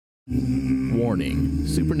Warning,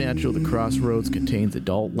 Supernatural The Crossroads contains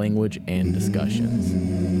adult language and discussions.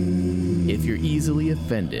 If you're easily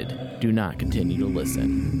offended, do not continue to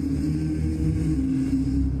listen.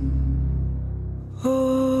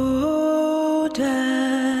 Oh,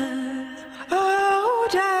 Dad. Oh,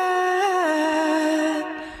 Dad.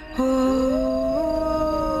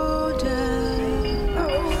 Oh, Dad.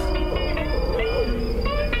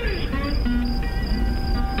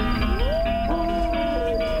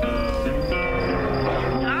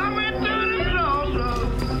 I went to the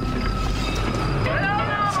crossroads. Fell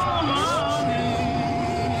down on my knees.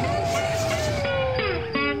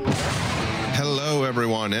 Hello,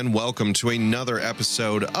 everyone, and welcome to another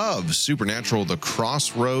episode of Supernatural The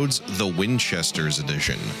Crossroads, the Winchesters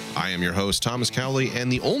edition. I am your host, Thomas Cowley,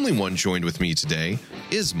 and the only one joined with me today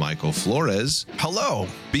is Michael Flores. Hello.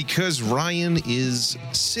 Because Ryan is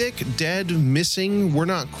sick, dead, missing, we're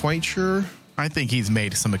not quite sure. I think he's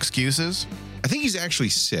made some excuses. I think he's actually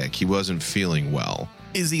sick. He wasn't feeling well.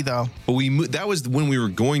 Is he, though? But that was when we were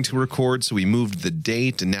going to record, so we moved the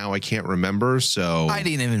date, and now I can't remember, so... I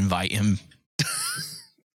didn't even invite him.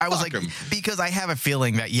 I was Fuck like, him. because I have a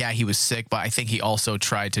feeling that, yeah, he was sick, but I think he also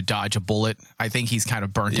tried to dodge a bullet. I think he's kind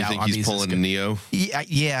of burnt You out think on he's these. pulling a Neo?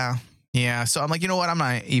 Yeah. So I'm like, you know what? I'm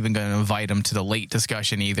not even going to invite him to the late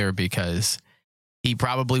discussion either, because he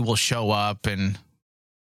probably will show up and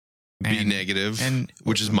Be negative,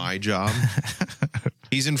 which is my job.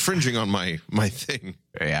 He's infringing on my thing.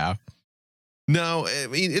 Yeah. No, I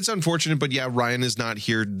mean, it's unfortunate, but yeah, Ryan is not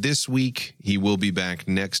here this week. He will be back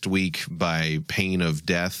next week by pain of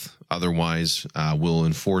death. Otherwise, we'll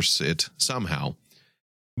enforce it somehow.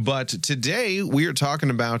 But today we are talking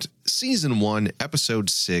about Season 1, Episode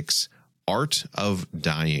 6, Art of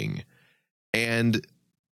Dying. And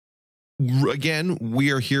again,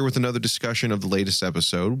 we are here with another discussion of the latest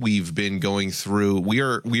episode. We've been going through, we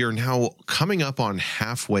are now coming up on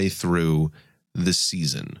halfway through the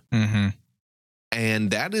season. Mm-hmm.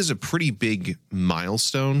 And that is a pretty big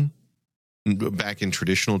milestone back in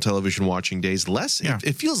traditional television watching days.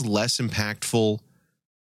 It feels less impactful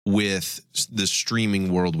with the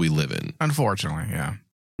streaming world we live in. Unfortunately, yeah.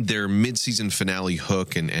 Their mid-season finale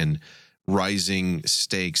hook and rising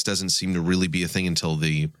stakes doesn't seem to really be a thing until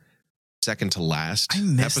the second to last I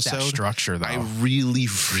miss episode. that structure, though. I really,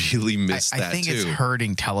 really miss that, too. I think it's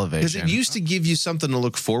hurting television. Because it used to give you something to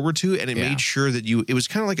look forward to, and it made sure that it was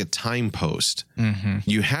kind of like a time post. Mm-hmm.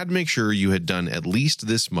 You had to make sure you had done at least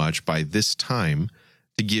this much by this time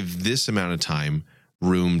to give this amount of time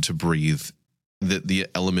room to breathe, the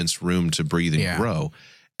elements room to breathe and grow.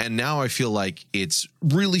 And now I feel like it's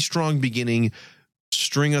really strong beginning,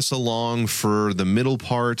 string us along for the middle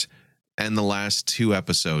part, and the last two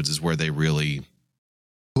episodes is where they really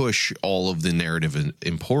push all of the narrative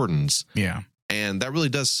importance. Yeah. And that really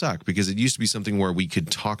does suck, because it used to be something where we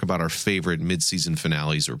could talk about our favorite mid-season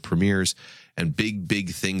finales or premieres, and big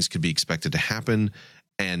things could be expected to happen.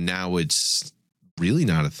 And now it's really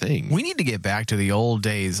not a thing. We need to get back to the old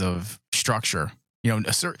days of structure. You know,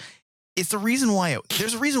 it's the reason why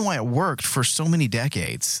there's a reason why it worked for so many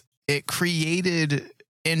decades. It created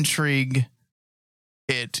intrigue.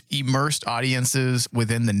 It immersed audiences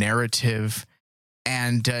within the narrative.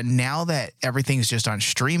 And now that everything's just on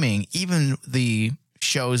streaming, even the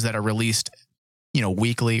shows that are released,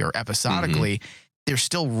 weekly or episodically, they're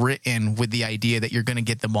still written with the idea that you're going to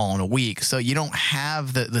get them all in a week. So you don't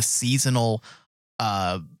have the seasonal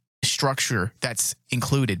structure that's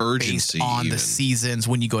included urgency based on even. The seasons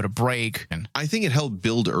when you go to break. And I think it helped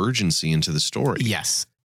build urgency into the story. yes.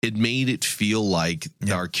 It made it feel like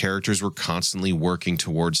our characters were constantly working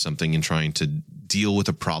towards something and trying to deal with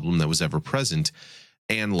a problem that was ever present.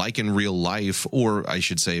 And like in real life, or I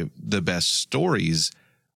should say the best stories,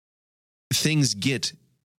 things get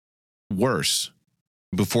worse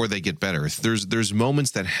before they get better. There's moments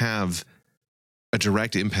that have a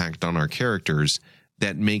direct impact on our characters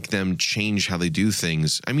that make them change how they do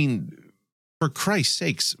things. I mean, for Christ's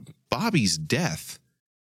sakes, Bobby's death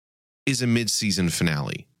is a mid-season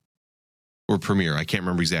finale or premiere. I can't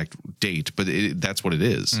remember exact date, but that's what it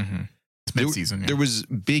is. Mm-hmm. It's mid-season. There was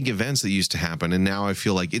big events that used to happen, and now I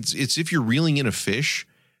feel like it's if you're reeling in a fish,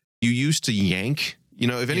 you used to yank.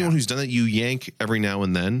 If anyone who's done that, you yank every now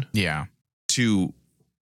and then. Yeah. To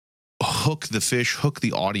hook the fish, hook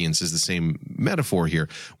the audience is the same metaphor here.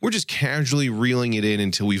 We're just casually reeling it in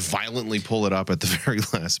until we violently pull it up at the very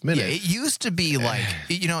last minute. Yeah, it used to be like,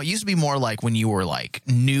 it used to be more like when you were like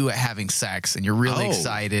new at having sex and you're really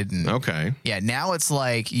excited. And okay. yeah, now it's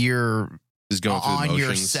like you're Is going through the on your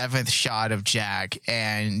motions. 7th shot of Jack,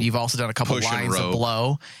 and you've also done a couple Push and lines of rope.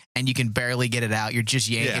 blow, and you can barely get it out. You're just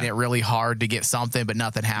yanking Yeah. it really hard to get something, but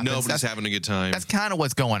nothing happens. Nobody's having a good time That's kind of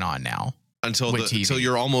what's going on now. until with TV.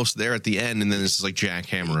 you're almost there at the end, and then this is like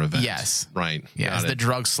jackhammer event. Yes. Right. Yeah, Got as the it.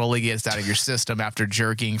 drug slowly gets out of your system after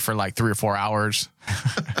jerking for like 3 or 4 hours.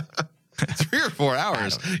 3 or 4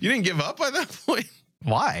 hours. You didn't give up by that point?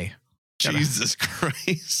 Why? Jesus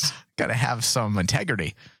Christ. Got to have some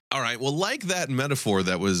integrity. All right. Well, like that metaphor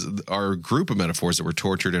that was our group of metaphors that were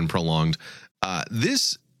tortured and prolonged,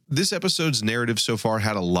 this episode's narrative so far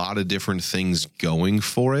had a lot of different things going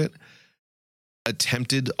for it.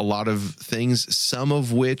 Attempted a lot of things, some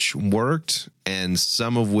of which worked, and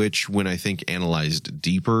some of which, when I think analyzed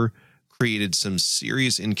deeper, created some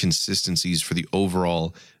serious inconsistencies for the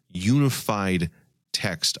overall unified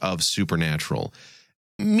text of Supernatural.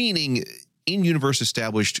 Meaning, in-universe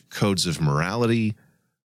established codes of morality,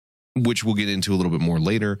 which we'll get into a little bit more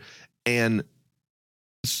later. And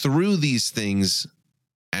through these things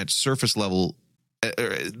at surface level,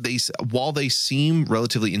 while they seem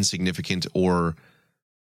relatively insignificant or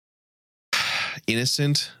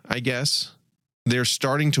innocent, I guess, they're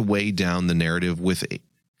starting to weigh down the narrative with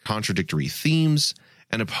contradictory themes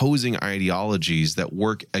and opposing ideologies that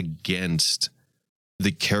work against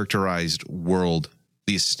the characterized world,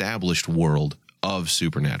 the established world of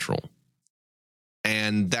Supernatural.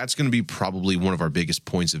 And that's going to be probably one of our biggest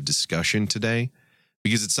points of discussion today,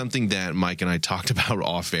 because it's something that Mike and I talked about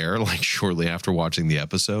off air, like shortly after watching the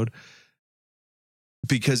episode,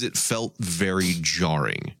 because it felt very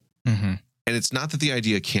jarring. Mm-hmm. And it's not that the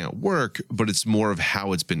idea can't work, but it's more of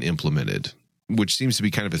how it's been implemented, which seems to be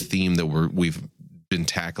kind of a theme that we've been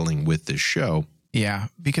tackling with this show. Yeah,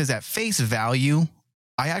 because at face value,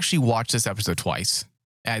 I actually watched this episode twice,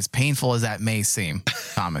 as painful as that may seem,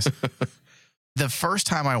 Thomas. The first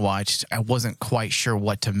time I watched, I wasn't quite sure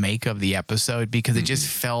what to make of the episode because it just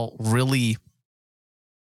felt really...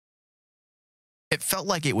 It felt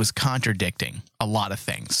like it was contradicting a lot of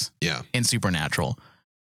things in Supernatural.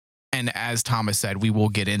 And as Thomas said, we will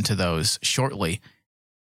get into those shortly.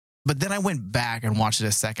 But then I went back and watched it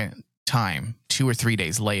a second time, 2 or 3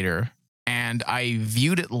 days later, and I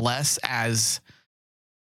viewed it less as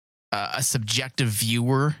a subjective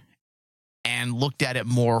viewer and looked at it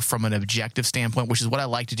more from an objective standpoint, which is what I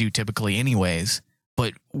like to do typically anyways,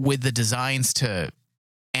 but with the designs to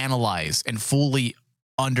analyze and fully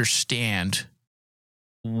understand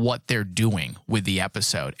what they're doing with the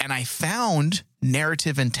episode. And I found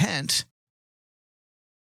narrative intent,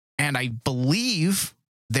 and I believe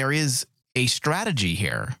there is a strategy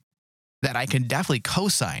here that I can definitely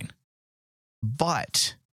co-sign.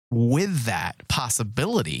 But with that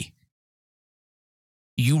possibility,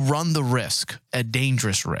 you run the risk, a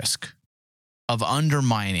dangerous risk, of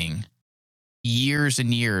undermining years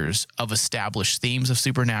and years of established themes of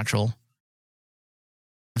Supernatural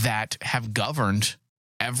that have governed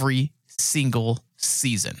every single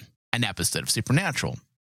season, an episode of Supernatural.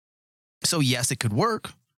 So yes, it could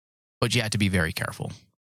work, but you have to be very careful.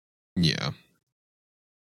 Yeah.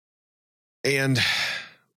 And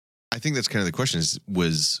I think that's kind of the question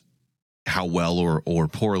was how well or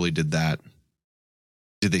poorly did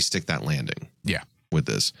they stick that landing? Yeah. With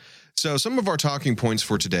this. So some of our talking points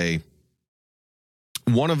for today,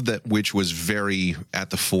 one of which was very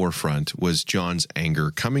at the forefront, was John's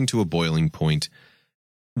anger coming to a boiling point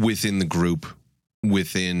within the group,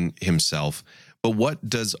 within himself. But what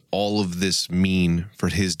does all of this mean for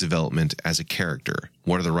his development as a character?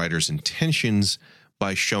 What are the writer's intentions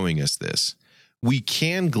by showing us this? We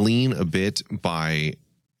can glean a bit by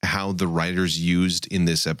how the writers used in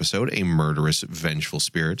this episode a murderous, vengeful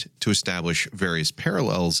spirit to establish various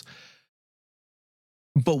parallels.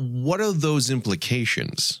 But what are those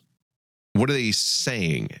implications? What are they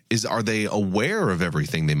saying? Are they aware of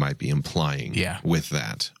everything they might be implying with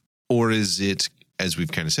that? Or is it, as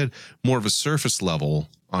we've kind of said, more of a surface level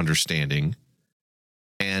understanding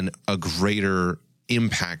and a greater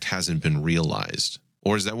impact hasn't been realized?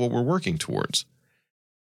 Or is that what we're working towards?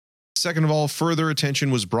 Second of all, further attention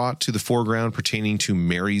was brought to the foreground pertaining to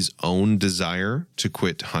Mary's own desire to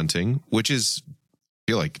quit hunting, which is,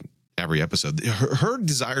 I feel like every episode, her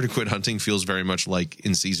desire to quit hunting feels very much like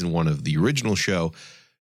in season 1 of the original show,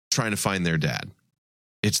 trying to find their dad.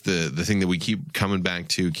 It's the thing that we keep coming back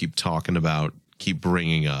to, keep talking about, keep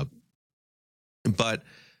bringing up. But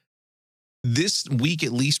this week,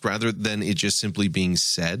 at least, rather than it just simply being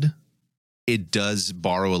said, it does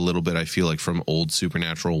borrow a little bit, I feel like, from old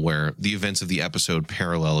Supernatural, where the events of the episode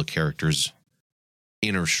parallel a character's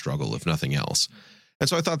inner struggle, if nothing else. And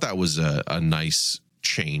so I thought that was a nice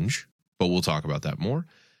change, but we'll talk about that more.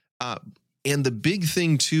 And the big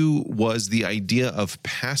thing, too, was the idea of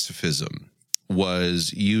pacifism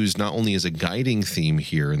was used not only as a guiding theme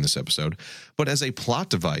here in this episode, but as a plot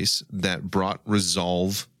device that brought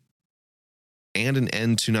resolve and an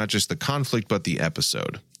end to not just the conflict, but the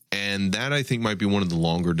episode. And that, I think, might be one of the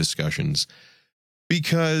longer discussions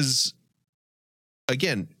because,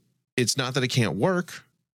 again, it's not that it can't work,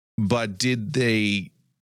 but did they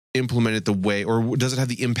implement it the way, or does it have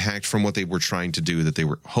the impact from what they were trying to do that they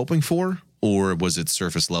were hoping for, or was it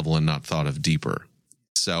surface level and not thought of deeper?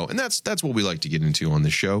 So, and that's what we like to get into on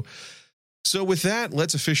this show. So with that,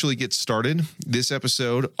 let's officially get started. This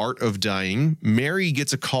episode, Art of Dying, Mary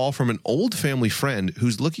gets a call from an old family friend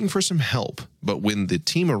who's looking for some help. But when the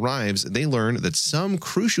team arrives, they learn that some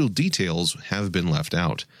crucial details have been left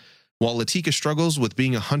out. While Latika struggles with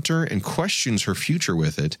being a hunter and questions her future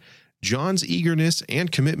with it, John's eagerness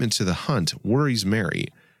and commitment to the hunt worries Mary.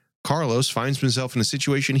 Carlos finds himself in a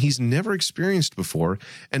situation he's never experienced before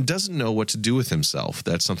and doesn't know what to do with himself.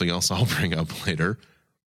 That's something else I'll bring up later.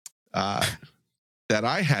 That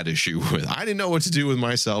I had issue with. I didn't know what to do with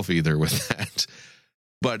myself either with that.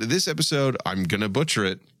 But this episode, I'm going to butcher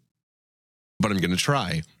it, but I'm going to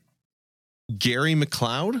try. Gary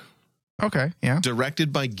McLeod. Okay, yeah.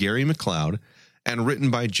 Directed by Gary McLeod and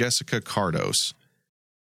written by Jessica Cardos.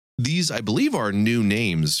 These, I believe, are new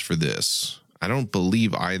names for this. I don't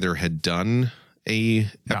believe either had done a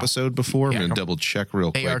episode before. I'm going to double check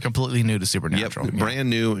real quick. They are completely new to Supernatural. Yep, brand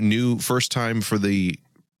new first time for the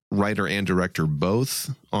writer and director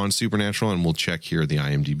both on Supernatural, and we'll check here the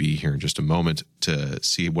IMDb here in just a moment to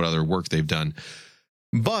see what other work they've done.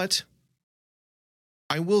 But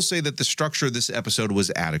I will say that the structure of this episode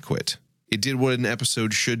was adequate. It did what an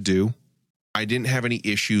episode should do. I didn't have any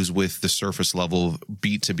issues with the surface level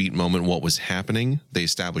beat to beat moment, what was happening. They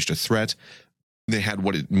established a threat. They had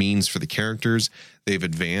what it means for the characters. They've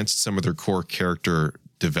advanced some of their core character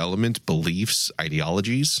development, beliefs,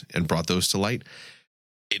 ideologies, and brought those to light.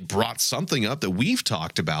 It brought something up that we've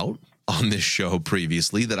talked about on this show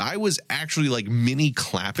previously that I was actually like mini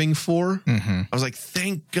clapping for. I was like,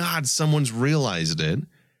 thank God someone's realized it.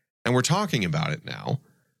 And we're talking about it now.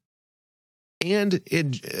 And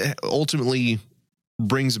it ultimately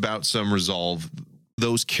brings about some resolve.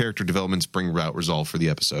 Those character developments bring about resolve for the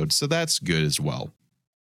episode. So that's good as well.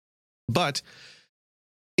 But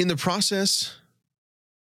in the process,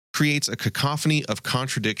 creates a cacophony of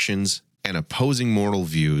contradictions and opposing moral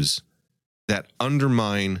views that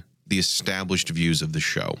undermine the established views of the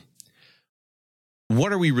show.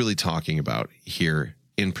 What are we really talking about here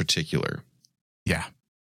in particular? Yeah,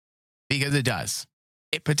 because it does.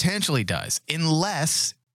 It potentially does,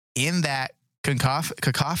 unless in that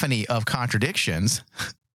cacophony of contradictions.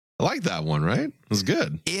 I like that one, right? It was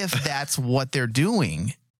good. If that's what they're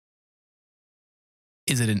doing,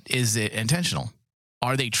 is it intentional?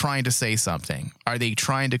 Are they trying to say something? Are they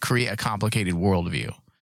trying to create a complicated worldview?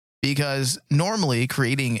 Because normally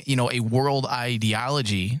creating, a world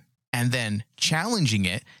ideology and then challenging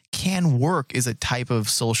it can work as a type of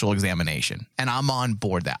social examination. And I'm on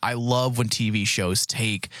board that. I love when TV shows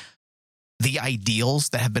take the ideals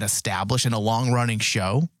that have been established in a long-running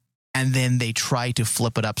show and then they try to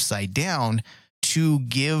flip it upside down to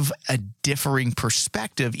give a differing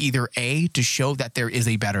perspective, either A, to show that there is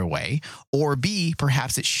a better way, or B,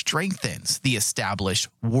 perhaps it strengthens the established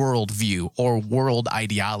worldview or world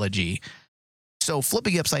ideology. So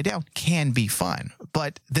flipping it upside down can be fun.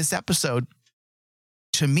 But this episode,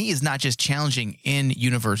 to me, is not just challenging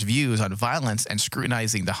in-universe views on violence and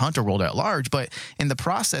scrutinizing the hunter world at large, but in the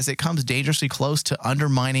process, it comes dangerously close to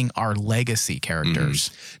undermining our legacy characters.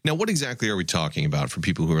 Now, what exactly are we talking about for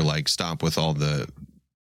people who are like, stop with all the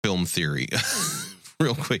film theory?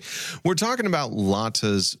 Real quick. We're talking about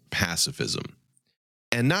Lata's pacifism.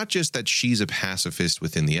 And not just that she's a pacifist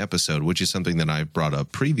within the episode, which is something that I've brought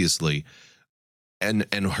up previously, and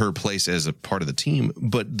her place as a part of the team,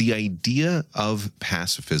 but the idea of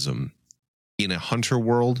pacifism in a hunter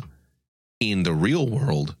world, in the real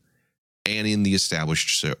world, and in the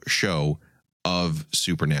established show of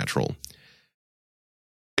Supernatural.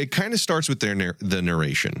 It kind of starts with the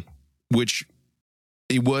narration, which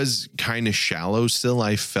it was kind of shallow still,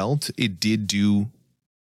 I felt. It did do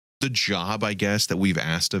the job, I guess, that we've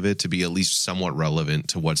asked of it to be at least somewhat relevant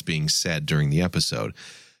to what's being said during the episode.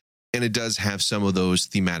 And it does have some of those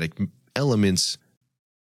thematic elements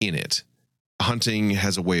in it. Hunting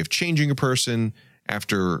has a way of changing a person.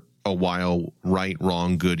 After a while, right,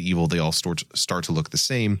 wrong, good, evil, they all start to look the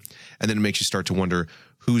same. And then it makes you start to wonder,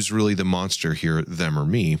 who's really the monster here, them or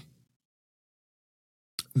me?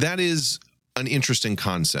 That is an interesting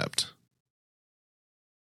concept.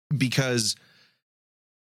 Because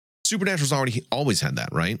Supernatural's always had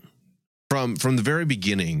that, right? From the very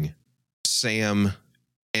beginning, Sam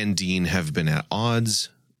and Dean have been at odds.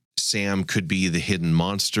 Sam could be the hidden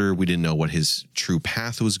monster. We didn't know what his true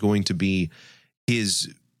path was going to be.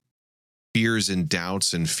 His fears and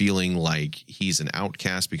doubts and feeling like he's an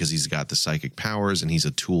outcast because he's got the psychic powers and he's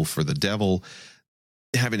a tool for the devil.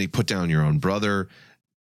 Having to put down your own brother.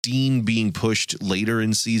 Dean being pushed later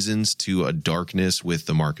in seasons to a darkness with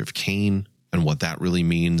the mark of Cain and what that really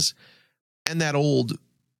means. And that old,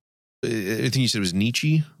 I think you said it was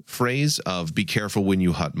Nietzsche phrase of be careful when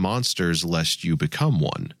you hunt monsters lest you become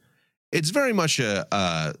one. It's very much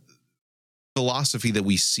a philosophy that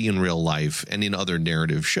we see in real life and in other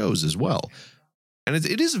narrative shows as well. And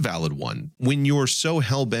it is a valid one. When you're so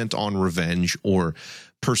hell-bent on revenge or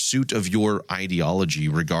pursuit of your ideology,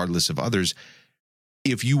 regardless of others,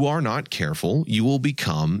 if you are not careful, you will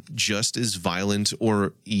become just as violent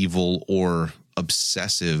or evil or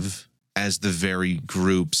obsessive as the very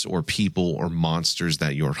groups or people or monsters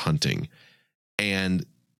that you're hunting. And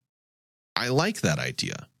I like that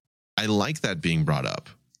idea. I like that being brought up.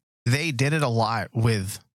 They did it a lot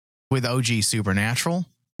with OG Supernatural.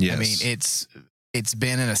 Yes. I mean, it's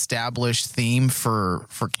been an established theme for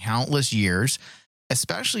countless years,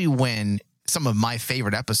 especially when some of my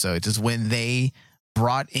favorite episodes is when they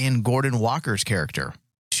brought in Gordon Walker's character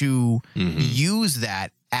to use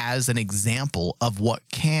that as an example of what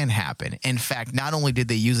can happen. In fact, not only did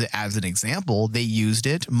they use it as an example, they used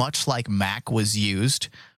it much like Mac was used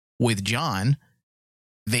with John.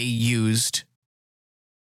 They used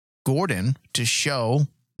Gordon to show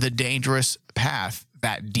the dangerous path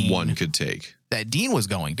that Dean was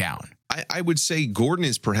going down. I would say Gordon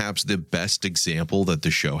is perhaps the best example that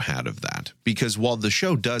the show had of that, because while the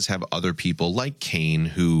show does have other people like Cain,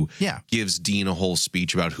 who gives Dean a whole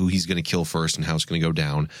speech about who he's going to kill first and how it's going to go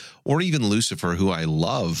down, or even Lucifer, who I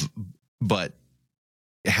love, but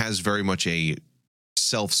has very much a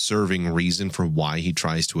self-serving reason for why he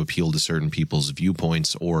tries to appeal to certain people's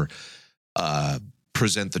viewpoints or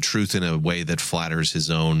present the truth in a way that flatters his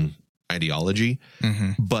own ideology.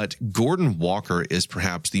 But Gordon Walker is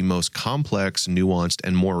perhaps the most complex, nuanced,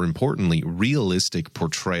 and more importantly, realistic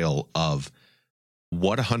portrayal of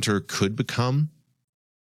what a hunter could become,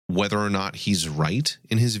 whether or not he's right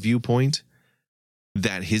in his viewpoint,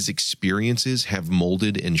 that his experiences have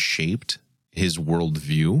molded and shaped his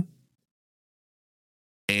worldview.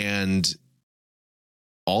 And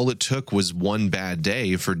all it took was one bad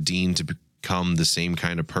day for Dean to become the same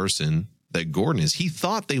kind of person that Gordon is. He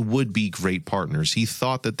thought they would be great partners. He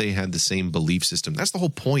thought that they had the same belief system. That's the whole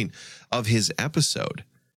point of his episode.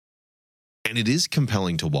 And it is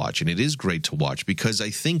compelling to watch, and it is great to watch, because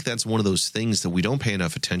I think that's one of those things that we don't pay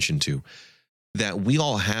enough attention to, that we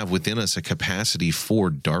all have within us a capacity for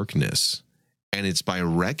darkness. And it's by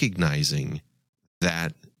recognizing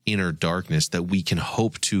that inner darkness that we can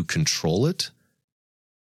hope to control it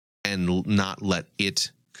and not let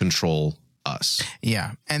it control us.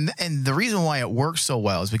 Yeah. And the reason why it works so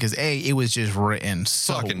well is because it was just written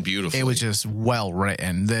so fucking beautiful. It was just well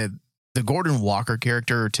written. The Gordon Walker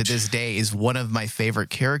character to this day is one of my favorite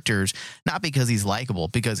characters, not because he's likable,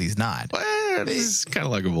 because he's not. Well, he's kind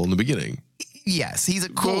of likable in the beginning. Yes, he's a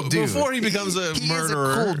cool dude. Before he becomes a murderer.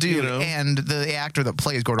 He's a cool dude. You know? And the actor that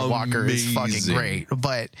plays Gordon Walker is fucking great.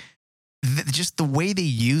 But just the way they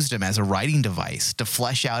used him as a writing device to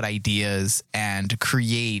flesh out ideas and to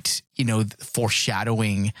create,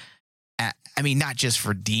 foreshadowing. I mean, not just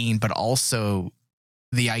for Dean, but also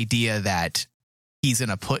the idea that he's going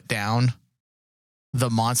to put down the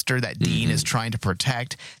monster that Dean is trying to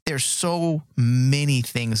protect. There's so many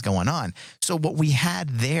things going on. So what we had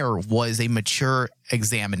there was a mature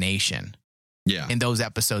examination in those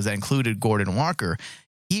episodes that included Gordon Walker.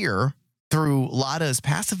 Here, through Lada's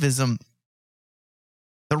pacifism,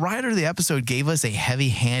 the writer of the episode gave us a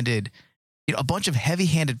bunch of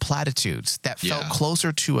heavy-handed platitudes that felt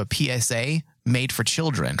closer to a PSA made for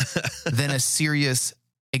children than a serious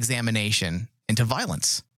examination into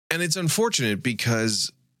violence. And it's unfortunate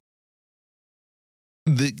because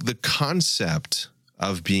the concept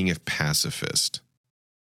of being a pacifist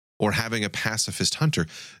or having a pacifist hunter,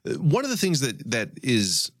 one of the things that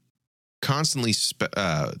is constantly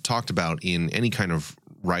talked about in any kind of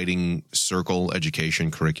writing circle,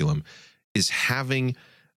 education, curriculum, is having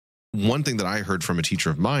one thing that I heard from a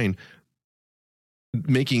teacher of mine,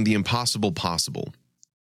 making the impossible possible,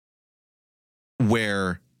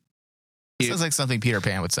 where sounds like something Peter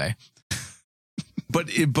Pan would say. But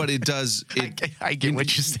it does. I get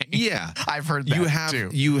what you're saying. Yeah, I've heard that too.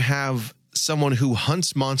 You have someone who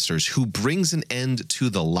hunts monsters, who brings an end to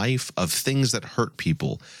the life of things that hurt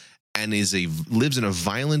people, and lives in a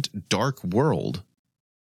violent, dark world,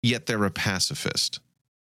 yet they're a pacifist.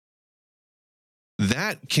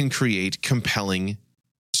 That can create compelling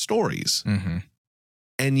stories. Mm-hmm.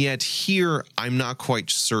 And yet here, I'm not quite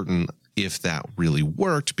certain if that really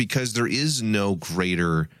worked, because there is no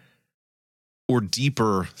greater or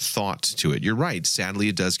deeper thought to it. You're right. Sadly,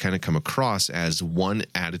 it does kind of come across as one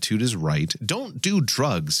attitude is right. Don't do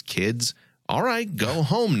drugs, kids. All right, go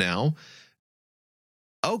home now.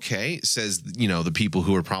 Okay, says, the people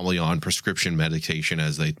who are probably on prescription medication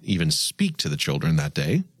as they even speak to the children that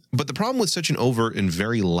day. But the problem with such an overt and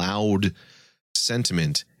very loud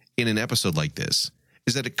sentiment in an episode like this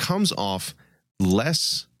is that it comes off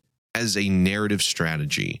less as a narrative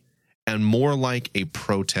strategy and more like a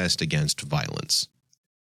protest against violence.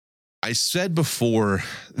 I said before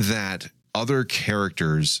that other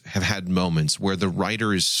characters have had moments where the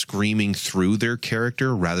writer is screaming through their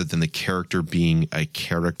character rather than the character being a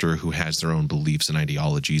character who has their own beliefs and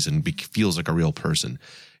ideologies and feels like a real person.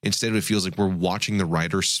 Instead, it feels like we're watching the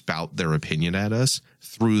writer spout their opinion at us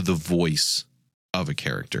through the voice of a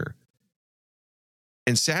character.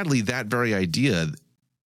 And sadly, that very idea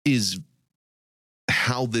is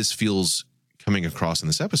how this feels coming across in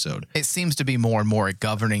this episode. It seems to be more and more a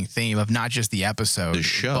governing theme of not just the episode, The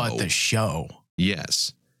show. but the show.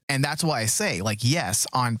 Yes. And that's why I say, yes,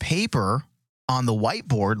 on paper, on the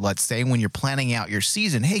whiteboard, let's say, when you're planning out your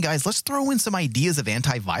season, hey, guys, let's throw in some ideas of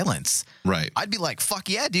anti-violence. Right. I'd be like, fuck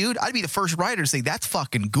yeah, dude. I'd be the first writer to say that's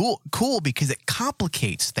fucking cool because it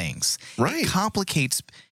complicates things. Right. It complicates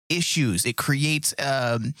issues. It creates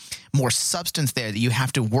more substance there that you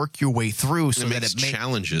have to work your way through. So it that makes it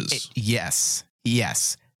challenges.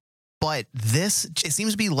 Yes. But it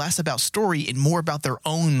seems to be less about story and more about their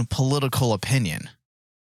own political opinion.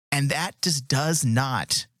 And that just does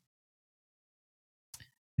not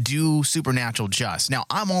do Supernatural just. Now,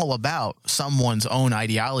 I'm all about someone's own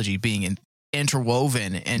ideology being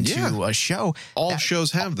interwoven into a show. All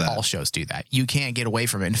shows have that. All shows do that. You can't get away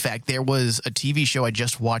from it. In fact, there was a TV show I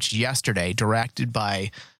just watched yesterday directed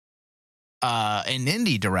by an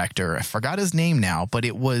indie director. I forgot his name now, but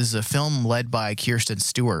it was a film led by Kirsten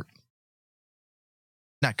Stewart.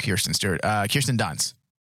 Not Kirsten Stewart, Kirsten Dunst.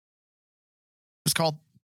 It's called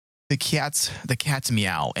The Cat's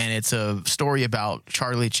Meow, and it's a story about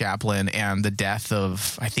Charlie Chaplin and the death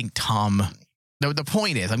of, I think, Tom. The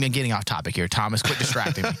point is, I'm getting off topic here. Thomas, quit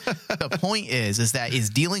distracting me. The point is that is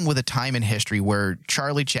dealing with a time in history where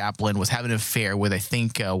Charlie Chaplin was having an affair with, I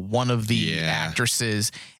think, one of the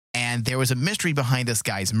actresses, and there was a mystery behind this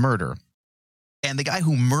guy's murder. And the guy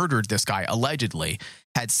who murdered this guy allegedly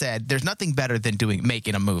had said, "There's nothing better than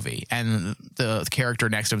making a movie." And the character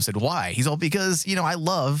next to him said, "Why?" He's all, "Because I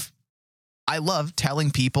love telling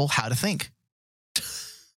people how to think."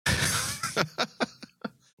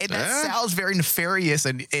 And that sounds very nefarious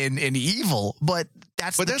and evil, but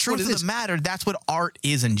that's the truth of the matter. That's what art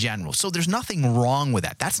is in general. So there's nothing wrong with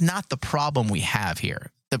that. That's not the problem we have here.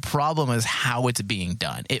 The problem is how it's being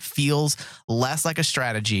done. It feels less like a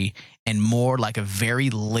strategy and more like a very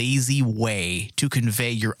lazy way to convey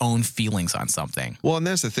your own feelings on something. Well, and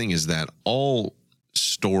that's the thing, is that all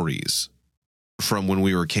stories from when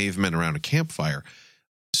we were cavemen around a campfire,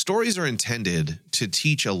 stories are intended to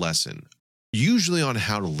teach a lesson, usually on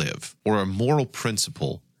how to live, or a moral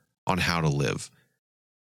principle on how to live.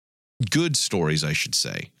 Good stories, I should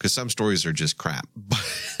say, because some stories are just crap.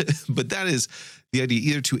 But that is the idea,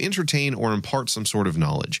 either to entertain or impart some sort of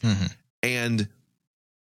knowledge. Mm-hmm. And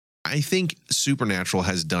I think Supernatural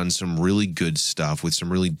has done some really good stuff with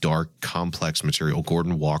some really dark, complex material.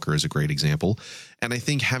 Gordon Walker is a great example. And I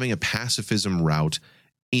think having a pacifism route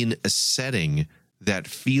in a setting that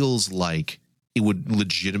feels like it would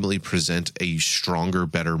legitimately present a stronger,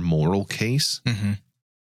 better moral case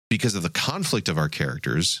because of the conflict of our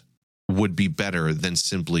characters would be better than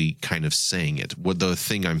simply kind of saying it. What the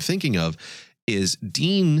thing I'm thinking of is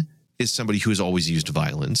Dean is somebody who has always used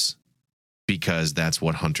violence because that's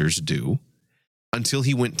what hunters do, until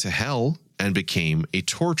he went to hell and became a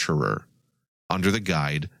torturer under the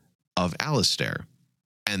guide of Alistair.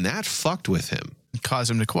 And that fucked with him. It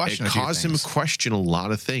caused him to question. It caused him to question a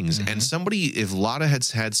lot of things. And if Lotta had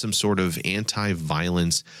had some sort of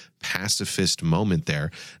anti-violence pacifist moment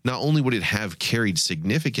there, not only would it have carried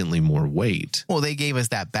significantly more weight. Well, they gave us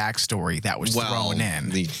that backstory that was thrown in.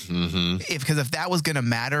 Because if that was going to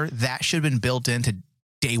matter, that should have been built into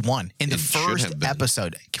day one. In the first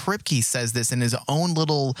episode, Kripke says this in his own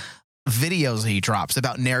little videos he drops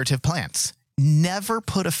about narrative plants. Never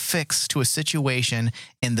put a fix to a situation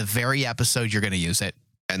in the very episode you're going to use it.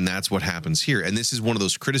 And that's what happens here. And this is one of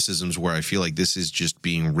those criticisms where I feel like this is just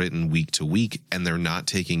being written week to week, and they're not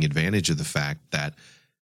taking advantage of the fact that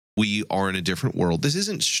we are in a different world. This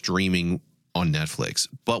isn't streaming on Netflix,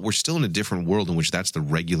 but we're still in a different world in which that's the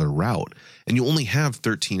regular route. And you only have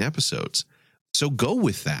 13 episodes. So go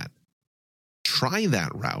with that. Try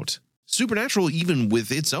that route. Supernatural, even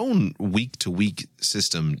with its own week-to-week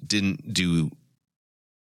system, didn't do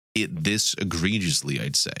it this egregiously,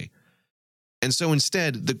 I'd say. And so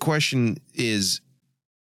instead, the question is,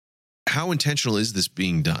 how intentional is this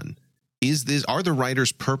being done? Are the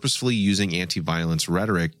writers purposefully using anti-violence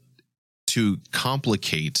rhetoric to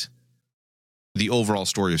complicate the overall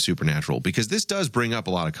story of Supernatural? Because this does bring up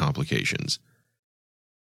a lot of complications.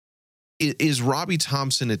 Is Robbie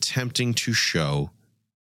Thompson attempting to show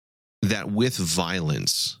that with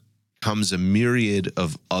violence comes a myriad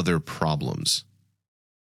of other problems?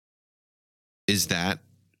 Is that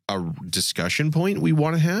a discussion point we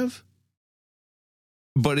want to have?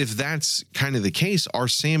 But if that's kind of the case, are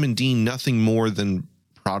Sam and Dean nothing more than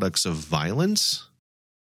products of violence?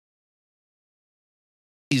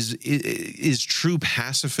 Is true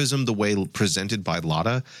pacifism, the way presented by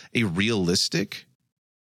Lotta, a realistic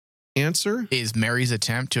answer? Is Mary's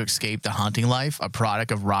attempt to escape the hunting life a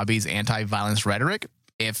product of Robbie's anti-violence rhetoric,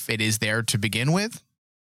 if it is there to begin with?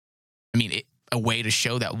 I mean, a way to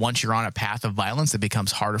show that once you're on a path of violence, it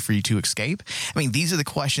becomes harder for you to escape? I mean, these are the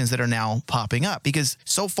questions that are now popping up, because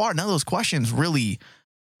so far, none of those questions really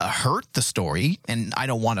hurt the story. And I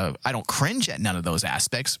don't cringe at none of those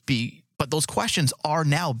aspects, but those questions are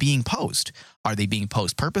now being posed. Are they being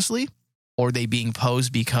posed purposely? Or are they being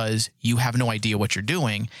posed because you have no idea what you're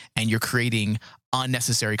doing and you're creating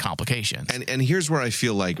unnecessary complications? And here's where I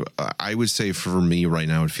feel like, I would say for me right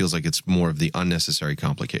now, it feels like it's more of the unnecessary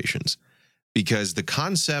complications. Because the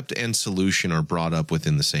concept and solution are brought up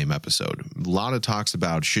within the same episode. Lotta talks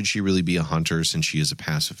about, should she really be a hunter since she is a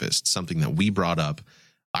pacifist? Something that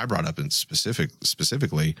I brought up in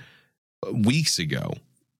specifically weeks ago.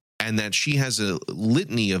 And that she has a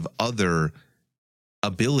litany of other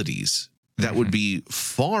abilities that would be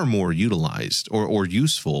far more utilized or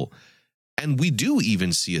useful. And we do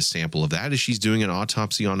even see a sample of that as she's doing an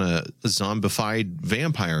autopsy on a zombified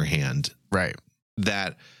vampire hand. Right.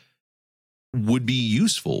 That would be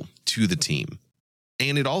useful to the team.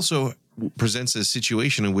 And it also presents a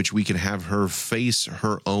situation in which we can have her face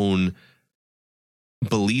her own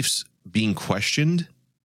beliefs being questioned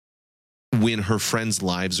when her friends'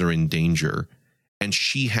 lives are in danger. And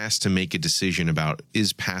she has to make a decision about,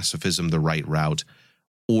 is pacifism the right route?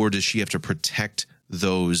 Or does she have to protect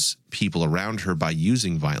those people around her by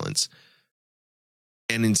using violence?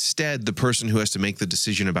 And instead, the person who has to make the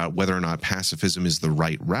decision about whether or not pacifism is the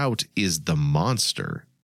right route is the monster.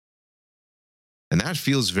 And that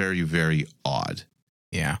feels very, very odd.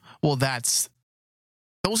 Yeah. Well, those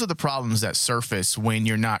are the problems that surface when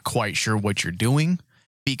you're not quite sure what you're doing.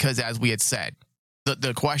 Because as we had said,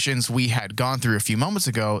 the questions we had gone through a few moments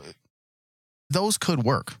ago, those could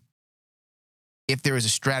work if there is a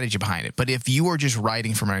strategy behind it. But if you are just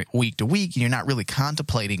writing from week to week and you're not really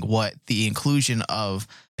contemplating what the inclusion of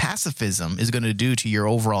pacifism is going to do to your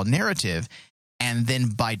overall narrative, and then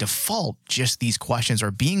by default, just these questions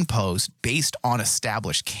are being posed based on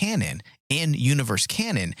established canon, in universe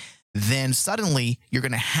canon, then suddenly you're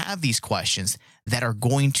going to have these questions that are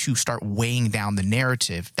going to start weighing down the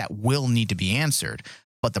narrative that will need to be answered.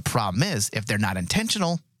 But the problem is, if they're not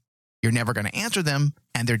intentional, you're never going to answer them,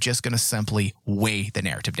 and they're just going to simply weigh the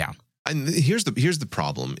narrative down. And here's the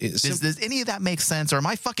problem. Does any of that make sense, or am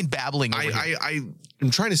I fucking babbling over here? I'm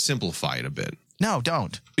trying to simplify it a bit. No,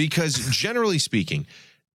 don't. Because generally speaking,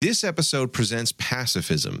 this episode presents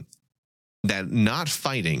pacifism, that not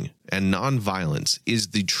fighting and nonviolence is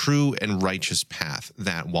the true and righteous path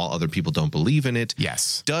that, while other people don't believe in it,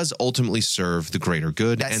 yes, does ultimately serve the greater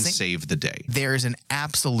good and save the day. There's an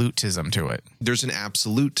absolutism to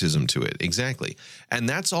it. Exactly. And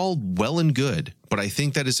that's all well and good, but I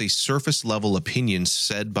think that is a surface level opinion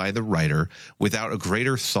said by the writer without a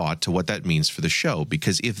greater thought to what that means for the show.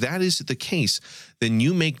 Because if that is the case, then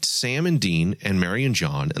you make Sam and Dean and Mary and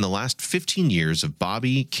John and the last 15 years of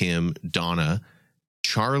Bobby, Kim, Donna,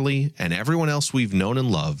 Charlie, and everyone else we've known and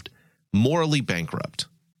loved morally bankrupt.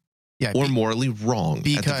 Yeah, or morally wrong, at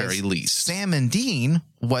the very least. Sam and Dean,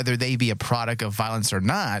 whether they be a product of violence or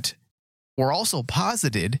not, were also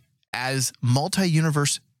posited as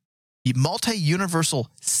multi-universal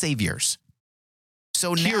saviors.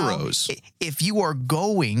 So heroes. Now, if you are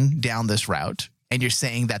going down this route and you're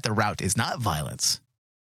saying that the route is not violence,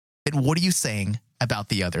 then what are you saying about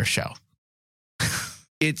the other show?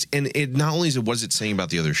 It not only was it saying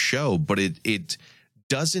about the other show, but it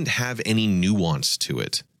doesn't have any nuance to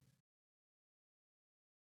it.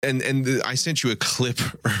 And I sent you a clip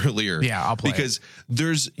earlier. Yeah, I'll play because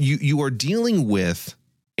you are dealing with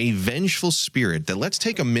a vengeful spirit that, let's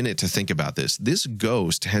take a minute to think about this. This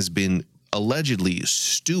ghost has been allegedly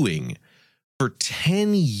stewing for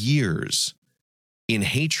 10 years in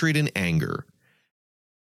hatred and anger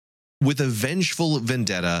with a vengeful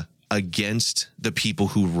vendetta against the people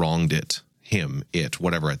who wronged it, him, it,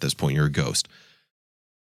 whatever. At this point, you're a ghost.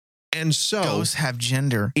 And so Ghosts have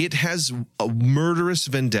gender. it has a murderous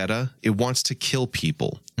vendetta. It wants to kill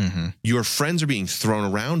people. Mm-hmm. Your friends are being thrown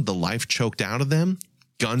around, the life choked out of them,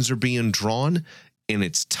 guns are being drawn, and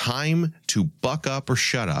it's time to buck up or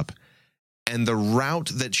shut up. And the route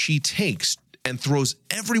that she takes and throws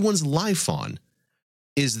everyone's life on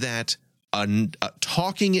is that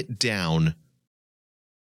talking it down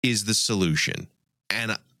is the solution.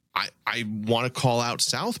 And I want to call out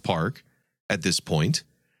South Park at this point,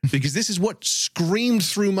 because this is what screamed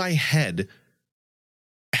through my head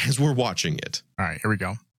as we're watching it. All right, here we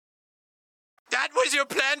go. That was your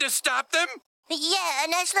plan to stop them? Yeah, a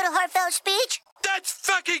nice little heartfelt speech. That's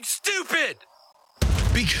fucking stupid!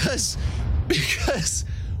 Because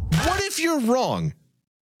what if you're wrong?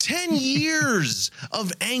 10 years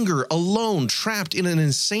of anger alone, trapped in an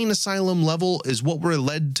insane asylum level, is what we're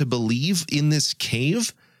led to believe in this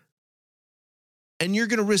cave. And you're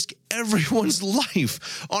going to risk everyone's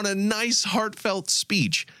life on a nice, heartfelt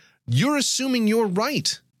speech. You're assuming you're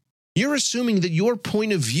right. You're assuming that your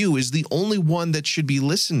point of view is the only one that should be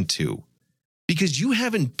listened to, because you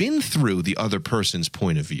haven't been through the other person's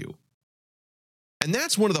point of view. And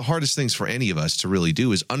that's one of the hardest things for any of us to really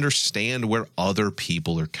do, is understand where other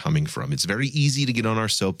people are coming from. It's very easy to get on our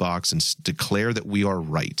soapbox and declare that we are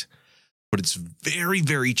right. But it's very,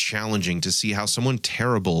 very challenging to see how someone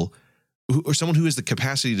terrible, or someone who has the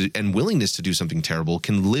capacity and willingness to do something terrible,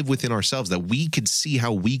 can live within ourselves, that we could see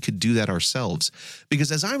how we could do that ourselves.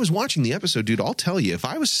 Because as I was watching the episode, dude, I'll tell you, if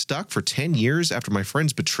I was stuck for 10 years after my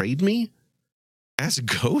friends betrayed me as a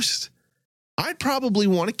ghost, I'd probably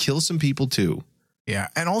want to kill some people too. Yeah,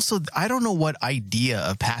 and also, I don't know what idea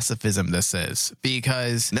of pacifism this is,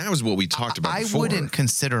 because And that was what we talked about before. I wouldn't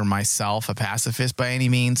consider myself a pacifist by any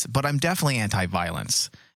means, but I'm definitely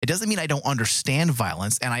anti-violence. It doesn't mean I don't understand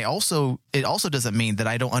violence, and it also doesn't mean that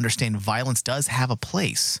I don't understand violence does have a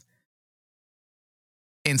place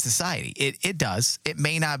in society. It does. It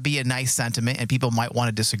may not be a nice sentiment, and people might want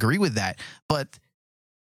to disagree with that, but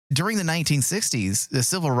during the 1960s, the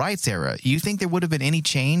civil rights era, you think there would have been any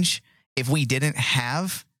change if we didn't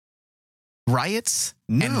have riots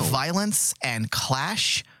and violence and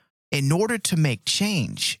clash? In order to make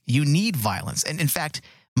change, you need violence. And in fact,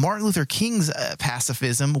 Martin Luther King's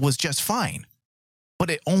pacifism was just fine, but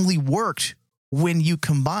it only worked when you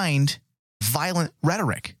combined violent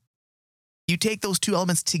rhetoric. You take those two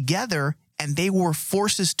elements together, and they were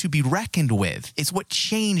forces to be reckoned with. It's what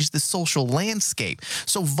changed the social landscape.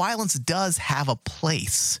 So violence does have a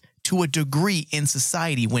place to a degree in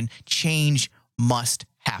society when change must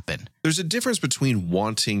happen. There's a difference between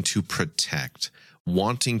wanting to protect,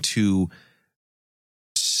 wanting to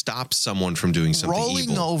stop someone from doing something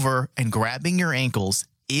Rolling evil. over and grabbing your ankles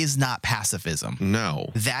is not pacifism.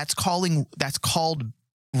 No. That's called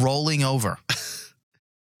rolling over.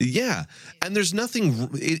 Yeah. And there's nothing,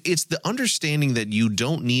 it's the understanding that you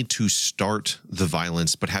don't need to start the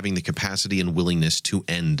violence, but having the capacity and willingness to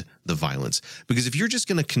end the violence. Because if you're just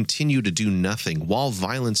going to continue to do nothing while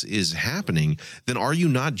violence is happening, then are you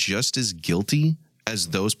not just as guilty as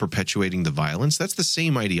those perpetuating the violence? That's the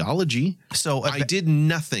same ideology. So I did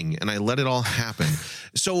nothing and I let it all happen.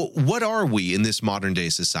 So what are we in this modern day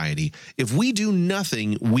society? If we do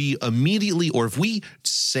nothing, we immediately, or if we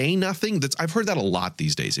say nothing, I've heard that a lot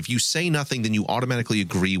these days. If you say nothing, then you automatically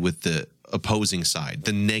agree with the opposing side,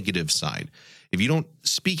 the negative side. If you don't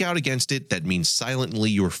speak out against it, that means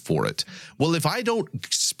silently you're for it. Well, if I don't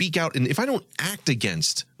speak out and if I don't act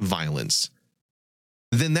against violence,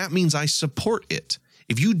 then that means I support it.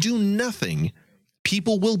 If you do nothing,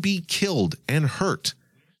 people will be killed and hurt.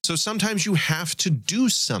 So sometimes you have to do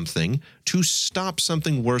something to stop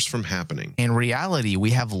something worse from happening. in reality,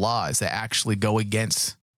 we have laws that actually go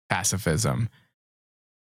against pacifism.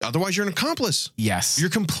 Otherwise, you're an accomplice. Yes. You're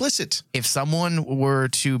complicit. If someone were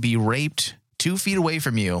to be raped 2 feet away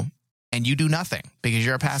from you and you do nothing because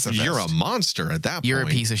you're a pacifist, You're a monster at that point. you're a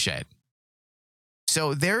piece of shit.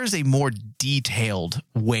 So there is a more detailed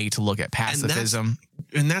way to look at pacifism.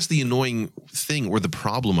 And that's the annoying thing, or the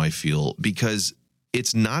problem, I feel, because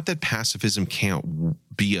it's not that pacifism can't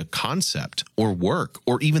be a concept or work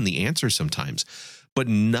or even the answer sometimes, but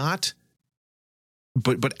not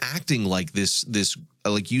but acting like this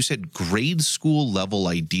like you said, grade school level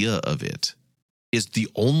idea of it is the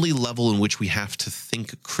only level in which we have to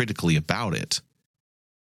think critically about it,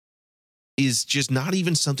 is just not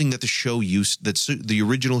even something that the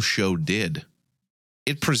original show did.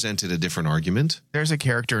 It presented a different argument. There's a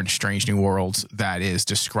character in Strange New Worlds that is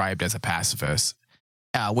described as a pacifist,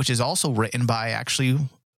 which is also written by actually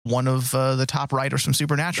one of the top writers from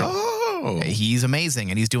Supernatural. Oh, he's amazing,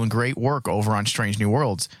 and he's doing great work over on Strange New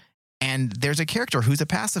Worlds. And there's a character who's a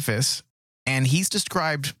pacifist, and he's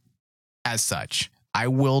described as such. I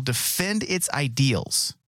will defend its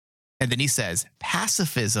ideals. And then he says,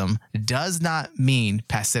 pacifism does not mean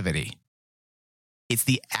passivity. It's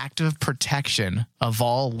the active protection of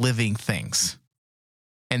all living things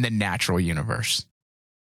in the natural universe.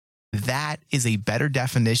 That is a better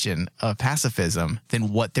definition of pacifism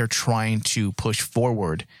than what they're trying to push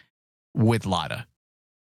forward with Lada.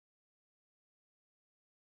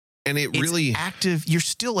 And it's really active. You're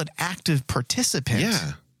still an active participant.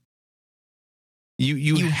 Yeah.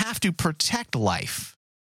 You have to protect life.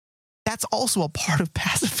 That's also a part of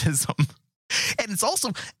pacifism. And it's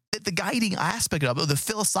also the guiding aspect of it, the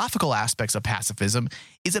philosophical aspects of pacifism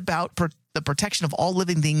is about the protection of all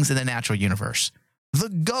living things in the natural universe. The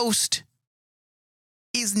ghost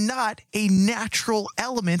is not a natural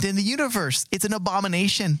element in the universe. It's an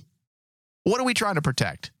abomination. What are we trying to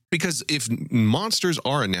protect? Because if monsters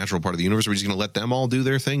are a natural part of the universe, we're just going to let them all do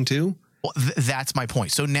their thing too? Well, that's my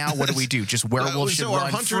point. So now what do we do? Just werewolves should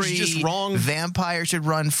run free. Just wrong. Vampires should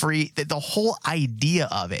run free. The whole idea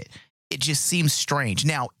of it just seems strange.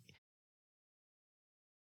 Now,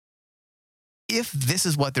 if this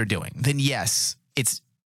is what they're doing, then yes,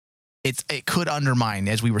 it could undermine,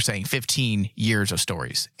 as we were saying, 15 years of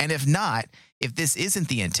stories. And if not, if this isn't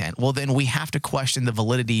the intent, well, then we have to question the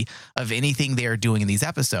validity of anything they are doing in these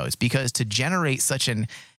episodes, because to generate such an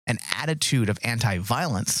attitude of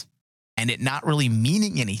anti-violence and it not really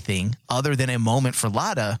meaning anything other than a moment for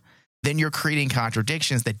Lada, then you're creating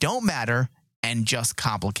contradictions that don't matter and just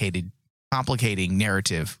complicating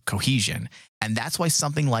narrative cohesion. And that's why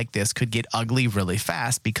something like this could get ugly really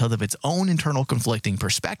fast, because of its own internal conflicting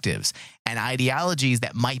perspectives and ideologies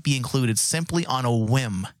that might be included simply on a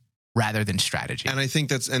whim rather than strategy. And I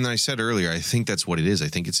think and I said earlier, I think that's what it is. I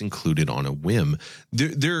think it's included on a whim.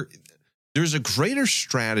 There's a greater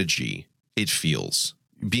strategy, it feels,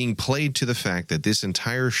 being played to the fact that this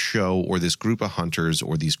entire show or this group of hunters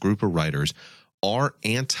or these group of writers are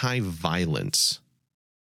anti-violence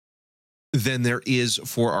than there is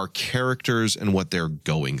for our characters and what they're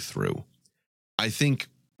going through. I think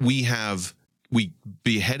we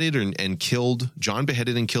beheaded and killed, John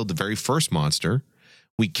beheaded and killed the very first monster.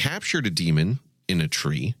 We captured a demon in a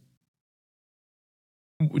tree.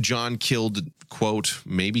 John killed, quote,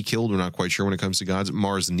 maybe killed, we're not quite sure when it comes to gods,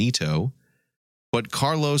 Mars Nito. But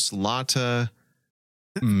Carlos, Lata,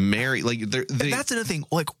 Mary, like that's another thing.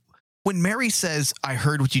 Like when Mary says, "I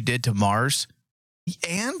heard what you did to Mars,"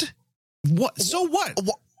 and what? So what?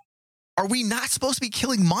 Are we not supposed to be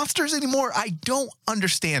killing monsters anymore? I don't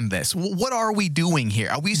understand this. What are we doing here?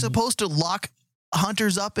 Are we supposed to lock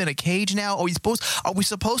hunters up in a cage now? Are we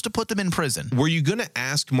supposed to put them in prison? Were you going to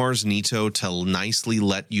ask Mars Nito to nicely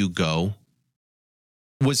let you go?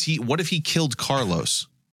 What if he killed Carlos?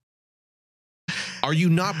 Are you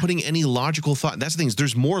not putting any logical thought? That's the thing.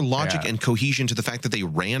 There's more logic and cohesion to the fact that they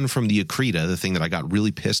ran from the Akrita, the thing that I got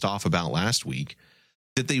really pissed off about last week,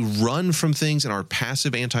 that they run from things and are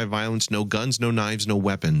passive anti-violence, no guns, no knives, no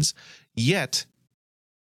weapons. Yet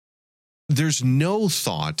there's no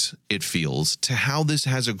thought, it feels, to how this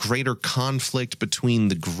has a greater conflict between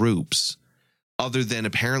the groups, other than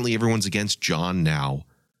apparently everyone's against John now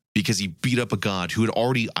because he beat up a god who had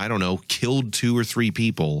already, I don't know, killed 2 or 3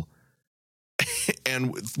 people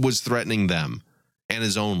and was threatening them and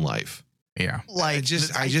his own life. Yeah. Like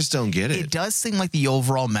I just don't get it. It does seem like the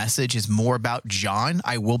overall message is more about John.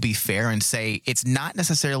 I will be fair and say it's not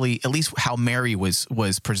necessarily, at least how Mary was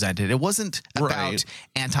presented. It wasn't about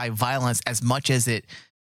anti-violence as much as it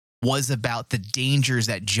was about the dangers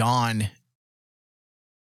that John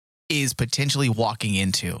is potentially walking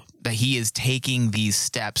into, that he is taking these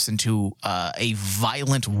steps into a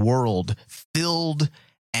violent world filled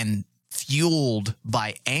and fueled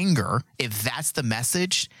by anger. If that's the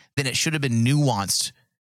message, then it should have been nuanced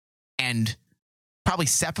and probably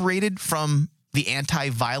separated from the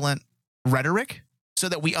anti-violent rhetoric so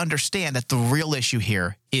that we understand that the real issue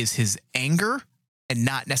here is his anger and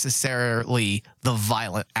not necessarily the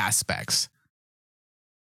violent aspects.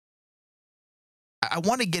 I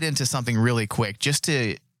want to get into something really quick just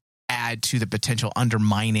to add to the potential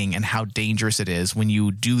undermining and how dangerous it is when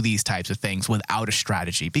you do these types of things without a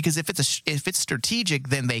strategy. Because if it's strategic,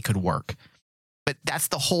 then they could work. But that's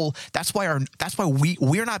why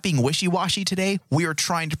we're not being wishy-washy today. We are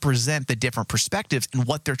trying to present the different perspectives and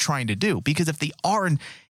what they're trying to do. Because if they are in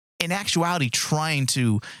actuality trying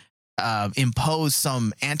to impose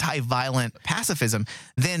some anti-violent pacifism,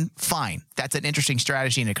 then fine. That's an interesting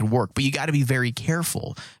strategy and it could work. But you got to be very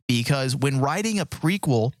careful, because when writing a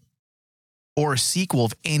prequel or a sequel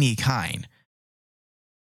of any kind,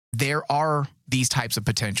 there are these types of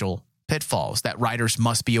potential pitfalls that writers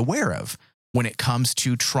must be aware of when it comes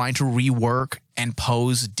to trying to rework and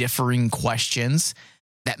pose differing questions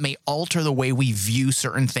that may alter the way we view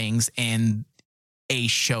certain things in a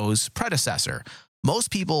show's predecessor.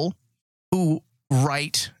 Most people who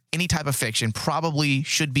write any type of fiction probably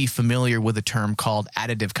should be familiar with a term called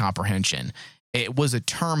additive comprehension. It was a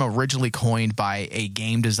term originally coined by a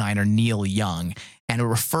game designer, Neil Young, and it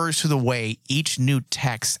refers to the way each new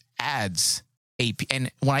text adds and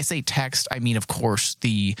when I say text, I mean, of course,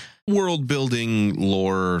 the world building,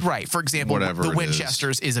 lore. Right. For example, the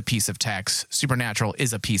Winchesters is a piece of text. Supernatural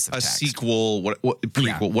is a piece of text. A sequel,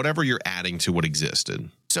 prequel, whatever you're adding to what existed.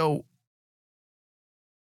 So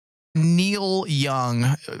Neil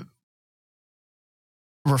Young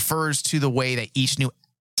refers to the way that each new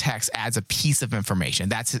text adds a piece of information.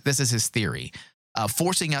 This is his theory.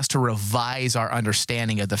 Forcing us to revise our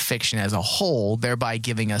understanding of the fiction as a whole, thereby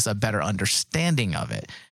giving us a better understanding of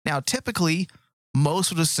it. Now, typically,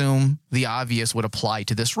 most would assume the obvious would apply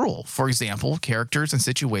to this rule. For example, characters and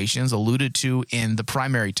situations alluded to in the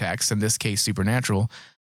primary text, in this case, Supernatural,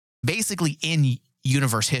 basically in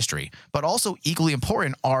universe history. But also equally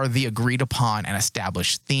important are the agreed upon and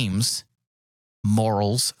established themes,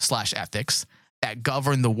 morals/ethics that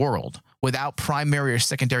govern the world. Without primary or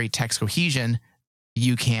secondary text cohesion,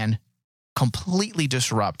 you can completely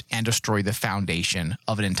disrupt and destroy the foundation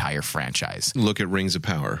of an entire franchise. Look at Rings of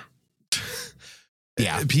Power.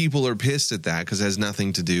 Yeah. People are pissed at that because it has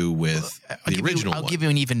nothing to do with the original one. I'll give you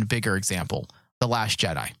an even bigger example. The Last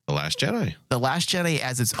Jedi. The Last Jedi. The Last Jedi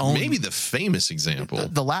as its own... Maybe the famous example.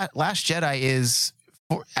 The Last Jedi is,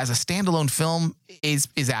 as a standalone film, is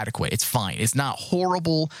adequate. It's fine. It's not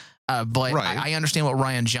horrible, but right. I understand what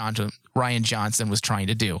Rian Johnson was trying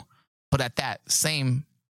to do. But at that same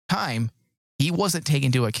time, he wasn't taking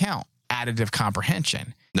into account additive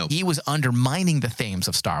comprehension. No. He was undermining the themes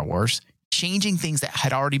of Star Wars, changing things that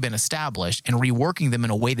had already been established and reworking them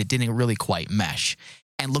in a way that didn't really quite mesh.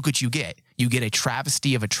 And look what you get. You get a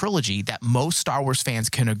travesty of a trilogy that most Star Wars fans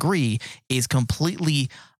can agree is completely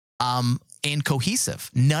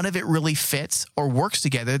incohesive. None of it really fits or works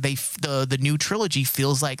together. The new trilogy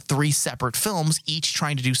feels like three separate films, each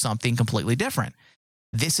trying to do something completely different.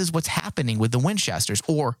 This is what's happening with the Winchesters,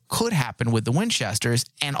 or could happen with the Winchesters.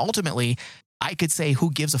 And ultimately, I could say,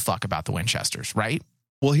 who gives a fuck about the Winchesters, right?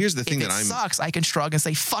 Well, here's the thing if it sucks, I can shrug and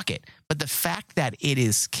say, fuck it. But the fact that it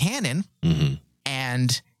is canon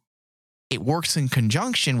and it works in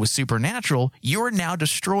conjunction with Supernatural, you're now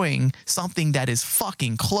destroying something that is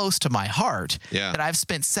fucking close to my heart, that I've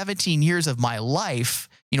spent 17 years of my life,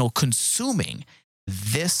 consuming.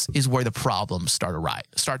 This is where the problems start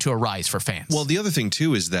to arise for fans. Well, the other thing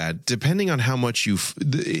too is that depending on how much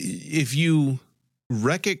if you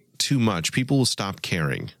wreck it too much, people will stop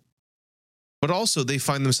caring. But also they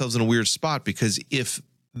find themselves in a weird spot, because if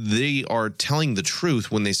they are telling the truth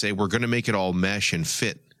when they say we're going to make it all mesh and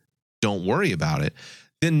fit, don't worry about it,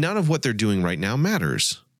 then none of what they're doing right now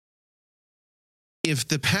matters. If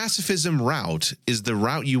the pacifism route is the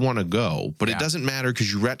route you want to go, but it doesn't matter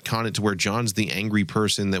because you retcon it to where John's the angry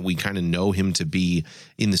person that we kind of know him to be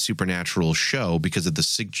in the Supernatural show because of the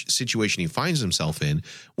situation he finds himself in,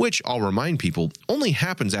 which I'll remind people only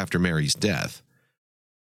happens after Mary's death,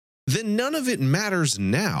 then none of it matters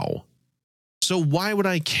now. So why would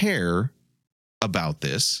I care about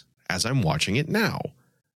this as I'm watching it now?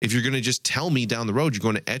 If you're going to just tell me down the road you're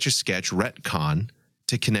going to etch a sketch, retcon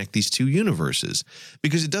to connect these two universes,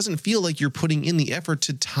 because it doesn't feel like you're putting in the effort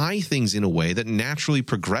to tie things in a way that naturally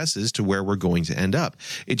progresses to where we're going to end up.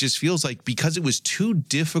 It just feels like because it was too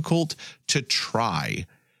difficult to try,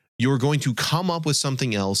 you're going to come up with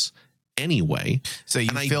something else anyway. So you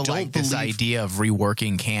feel like this idea of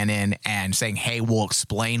reworking canon and saying, hey, we'll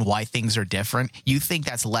explain why things are different, you think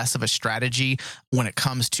that's less of a strategy when it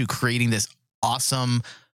comes to creating this awesome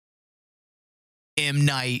M.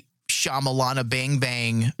 Night Shyamalana bang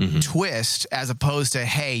bang twist, as opposed to,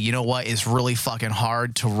 hey, you know what, it's really fucking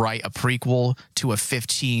hard to write a prequel to a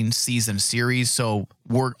 15 season series, so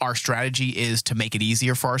our strategy is to make it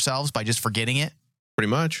easier for ourselves by just forgetting it? Pretty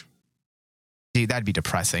much. Dude, that'd be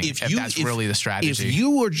depressing if that's really the strategy. If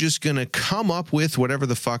you were just going to come up with whatever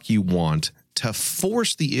the fuck you want to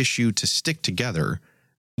force the issue to stick together,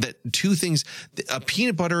 that two things, a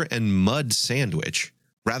peanut butter and mud sandwich,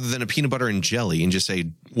 rather than a peanut butter and jelly, and just say,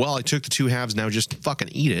 well, I took the two halves, now just fucking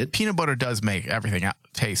eat it. Peanut butter does make everything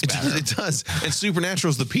taste better. It does. And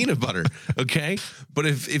Supernatural's the peanut butter, okay? But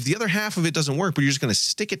if the other half of it doesn't work, but you're just going to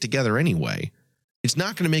stick it together anyway, it's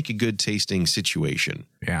not going to make a good tasting situation.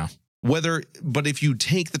 Yeah. But if you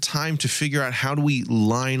take the time to figure out how do we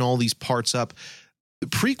line all these parts up, the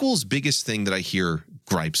prequels' biggest thing that I hear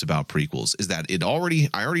gripes about prequels is that I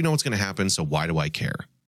already know what's going to happen, so why do I care?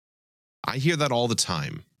 I hear that all the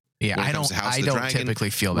time. Yeah, I don't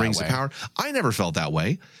typically feel that way. Rings of Power. I never felt that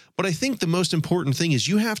way. But I think the most important thing is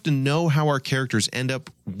you have to know how our characters end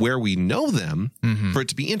up where we know them for it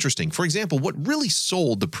to be interesting. For example, what really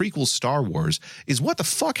sold the prequel Star Wars is what the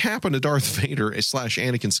fuck happened to Darth Vader /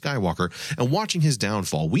 Anakin Skywalker, and watching his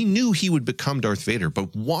downfall. We knew he would become Darth Vader,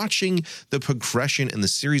 but watching the progression and the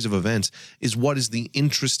series of events is what is the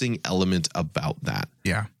interesting element about that.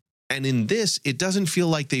 Yeah. And in this, it doesn't feel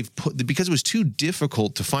like because it was too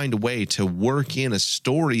difficult to find a way to work in a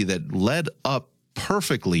story that led up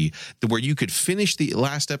perfectly to where you could finish the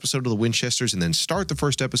last episode of the Winchesters and then start the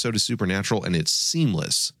first episode of Supernatural, and it's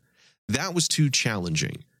seamless. That was too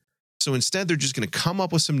challenging. So instead, they're just going to come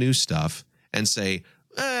up with some new stuff and say,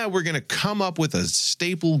 we're going to come up with a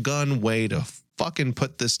staple gun way to fucking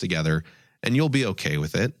put this together, and you'll be okay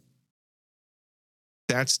with it.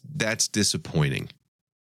 That's disappointing.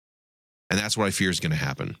 And that's what I fear is going to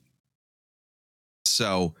happen.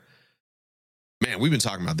 So, man, we've been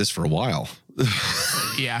talking about this for a while.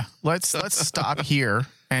 Yeah, let's stop here,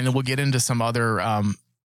 and then we'll get into some other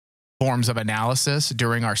forms of analysis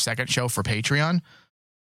during our second show for Patreon.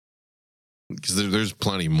 Because there's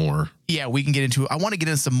plenty more. Yeah, we can get into. I want to get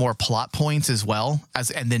into some more plot points as well,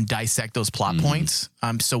 and then dissect those plot points.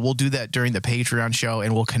 So we'll do that during the Patreon show,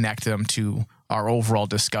 and we'll connect them to our overall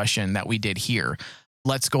discussion that we did here.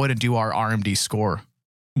 Let's go ahead and do our RMD score.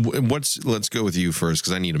 Let's go with you first,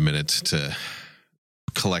 because I need a minute to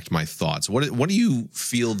collect my thoughts. What do you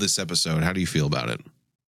feel this episode? How do you feel about it?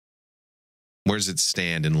 Where does it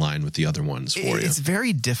stand in line with the other ones for you? It's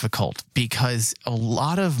very difficult because a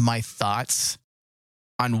lot of my thoughts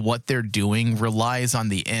on what they're doing relies on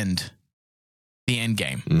the end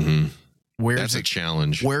game. Mm-hmm. That's a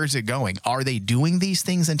challenge. Where is it going? Are they doing these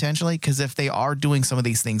things intentionally? Because if they are doing some of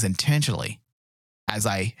these things intentionally, as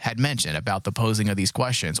I had mentioned about the posing of these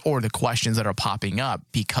questions or the questions that are popping up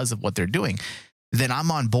because of what they're doing, then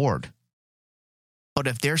I'm on board. But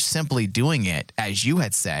if they're simply doing it, as you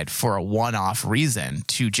had said, for a one-off reason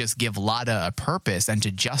to just give Lada a purpose and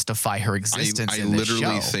to justify her existence in the show. I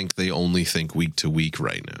literally think they only think week to week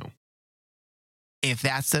right now. If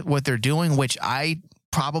that's what they're doing, which I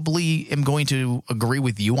probably am going to agree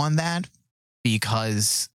with you on that,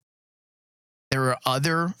 because there are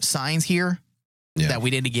other signs here that we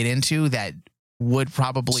didn't get into that would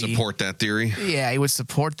probably support that theory. Yeah, it would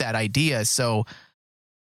support that idea. So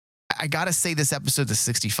I got to say this episode's a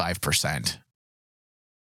 65%.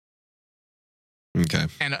 Okay.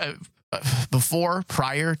 And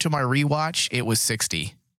prior to my rewatch, it was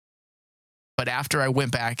 60. But after I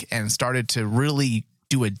went back and started to really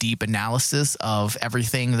do a deep analysis of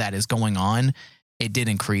everything that is going on, it did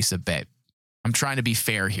increase a bit. I'm trying to be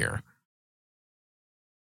fair here.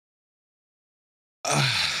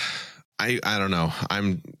 I don't know.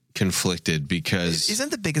 I'm conflicted because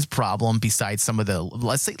isn't the biggest problem besides some of the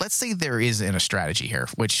let's say there isn't a strategy here,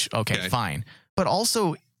 which okay, fine, but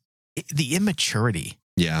also the immaturity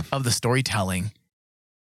of the storytelling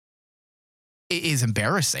is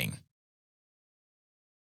embarrassing.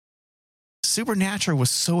 Supernatural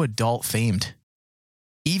was so adult themed,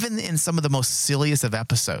 even in some of the most silliest of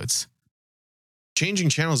episodes. Changing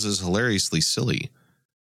Channels is hilariously silly.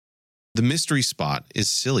 The mystery spot is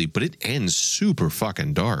silly, but it ends super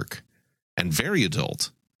fucking dark and very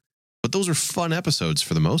adult. But those are fun episodes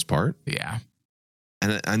for the most part. Yeah.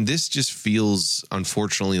 And this just feels,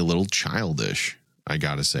 unfortunately, a little childish, I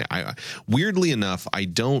gotta say. Weirdly enough, I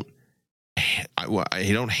don't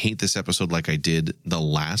hate this episode like I did the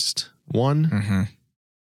last one.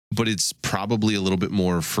 But it's probably a little bit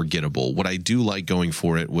more forgettable. What I do like going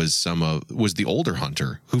for it was the older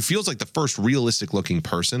Hunter, who feels like the first realistic looking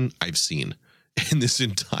person I've seen in this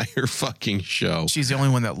entire fucking show. She's the only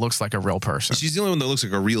one that looks like a real person. She's the only one that looks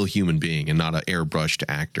like a real human being and not an airbrushed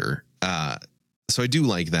actor. So I do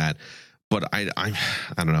like that, but I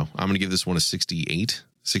don't know. I'm going to give this one a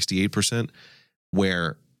 68%,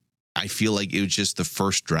 where I feel like it was just the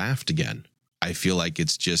first draft again. I feel like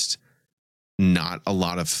it's just not a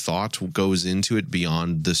lot of thought goes into it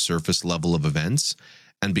beyond the surface level of events.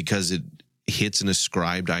 And because it hits an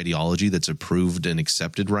ascribed ideology that's approved and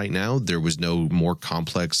accepted right now, there was no more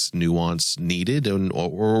complex nuance needed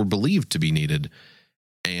or believed to be needed.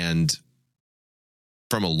 And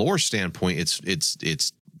from a lore standpoint,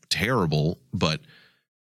 it's terrible, but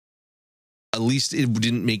at least it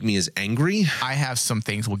didn't make me as angry. I have some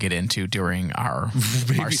things we'll get into during our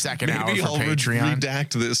second hour for I'll Patreon.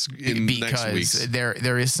 Redact this in next week. Because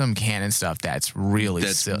there is some canon stuff that's really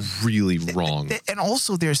really wrong. And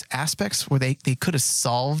also there's aspects where they could have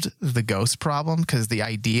solved the ghost problem, because the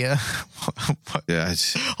idea Yeah.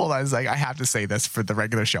 hold on, it's like I have to say this for the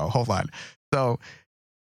regular show. Hold on. So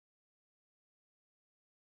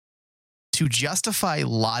to justify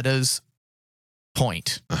Lada's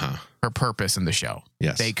point, her purpose in the show,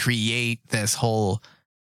 Yes. they create this whole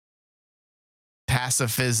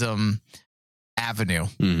pacifism avenue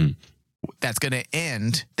that's going to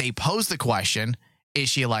end. They pose the question, is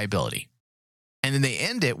she a liability? And then they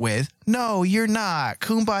end it with, no, you're not.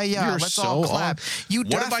 Kumbaya. Let's all clap. You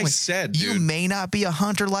what have I said, dude? You may not be a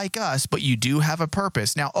hunter like us, but you do have a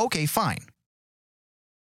purpose. Now, okay, fine.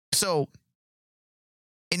 So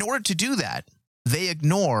in order to do that, they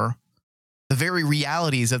ignore the very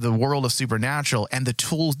realities of the world of supernatural and the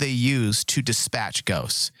tools they use to dispatch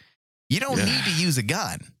ghosts. You don't need to use a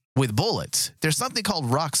gun with bullets. There's something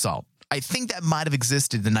called rock salt. I think that might have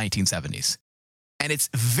existed in the 1970s. And it's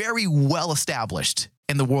very well established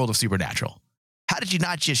in the world of supernatural. How did you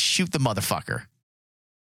not just shoot the motherfucker?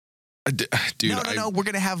 Dude, No. We're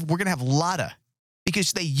gonna have Lada,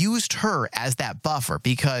 because they used her as that buffer,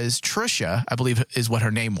 because Trisha, I believe is what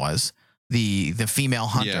her name was, the female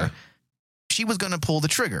hunter. Yeah. She was going to pull the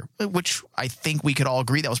trigger, which I think we could all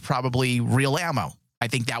agree that was probably real ammo. I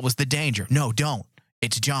think that was the danger. No, don't.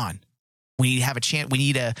 It's John. We need to have a chance. We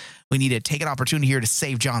need to take an opportunity here to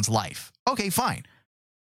save John's life. Okay, fine.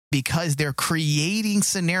 Because they're creating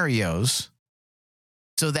scenarios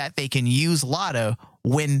so that they can use Lada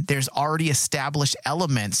when there's already established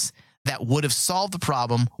elements that would have solved the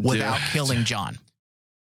problem without killing John.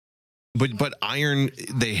 But iron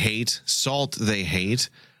they hate, salt they hate.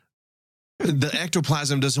 The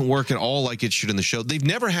ectoplasm doesn't work at all like it should in the show. They've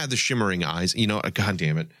never had the shimmering eyes. You know, God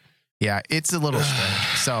damn it. Yeah, it's a little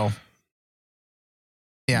strange. So,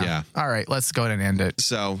 yeah. All right, let's go ahead and end it.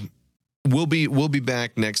 So we'll be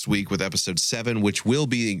back next week with episode 7, which will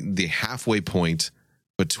be the halfway point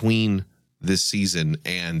between this season.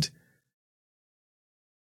 And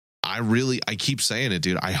I keep saying it,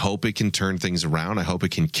 dude. I hope it can turn things around. I hope it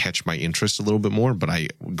can catch my interest a little bit more, but I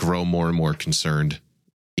grow more and more concerned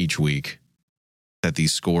each week that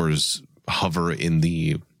these scores hover in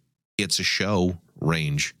the it's a show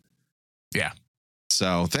range. Yeah.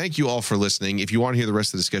 So thank you all for listening. If you want to hear the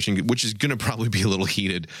rest of the discussion, which is going to probably be a little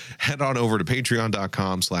heated, head on over to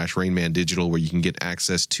patreon.com/RainmanDigital, where you can get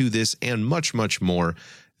access to this and much, much more.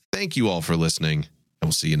 Thank you all for listening, and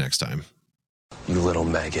we'll see you next time. You little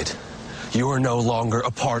maggot. You are no longer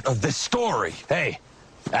a part of this story. Hey,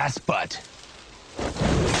 ass butt.